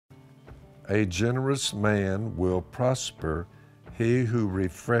A generous man will prosper. He who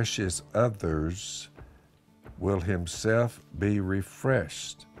refreshes others will himself be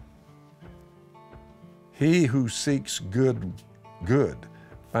refreshed. He who seeks good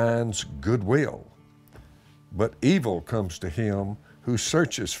finds goodwill, but evil comes to him who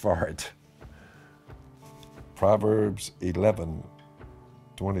searches for it. Proverbs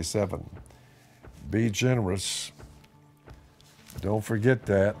 11:27. Be generous. Don't forget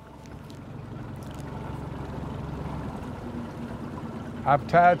that. I've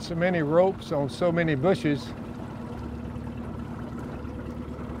tied so many ropes on so many bushes.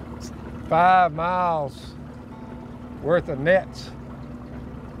 5 miles worth of nets.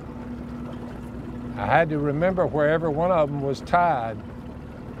 I had to remember where every one of them was tied.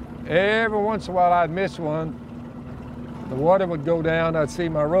 Every once in a while I'd miss one. The water would go down, I'd see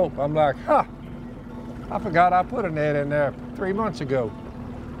my rope. I'm like, ha! I forgot I put a net in there 3 months ago.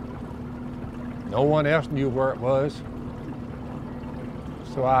 No one else knew where it was.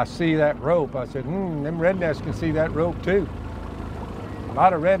 So I see that rope. I said, them rednecks can see that rope too. A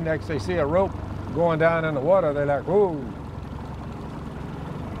lot of rednecks, they see a rope going down in the water, they're like, whoa.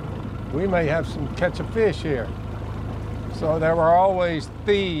 We may have some catch a fish here. So there were always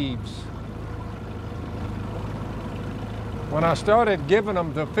thieves. When I started giving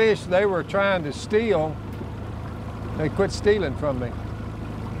them the fish they were trying to steal, they quit stealing from me.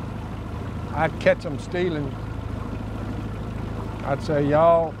 I'd catch them stealing. I'd say,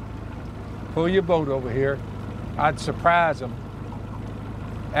 y'all, pull your boat over here. I'd surprise them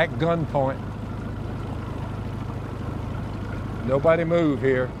at gunpoint. Nobody move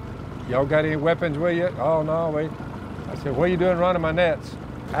here. Y'all got any weapons with you? Oh, no, wait. I said, what are you doing running my nets?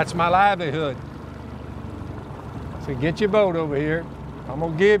 That's my livelihood. I said, get your boat over here. I'm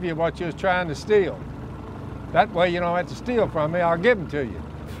gonna give you what you was trying to steal. That way you don't have to steal from me, I'll give them to you.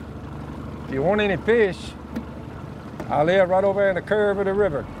 If you want any fish, I live right over in the curve of the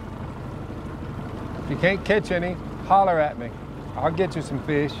river. If you can't catch any, holler at me. I'll get you some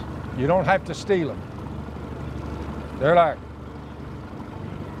fish. You don't have to steal them. They're like,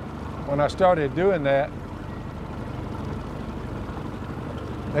 when I started doing that,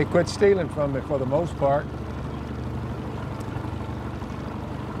 they quit stealing from me for the most part.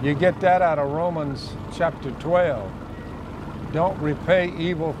 You get that out of Romans chapter 12. Don't repay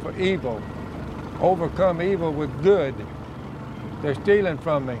evil for evil. Overcome evil with good. They're stealing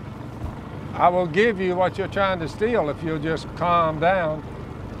from me. I will give you what you're trying to steal if you'll just calm down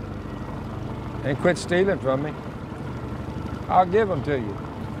and quit stealing from me. I'll give them to you.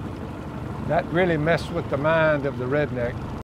 That really messed with the mind of the redneck.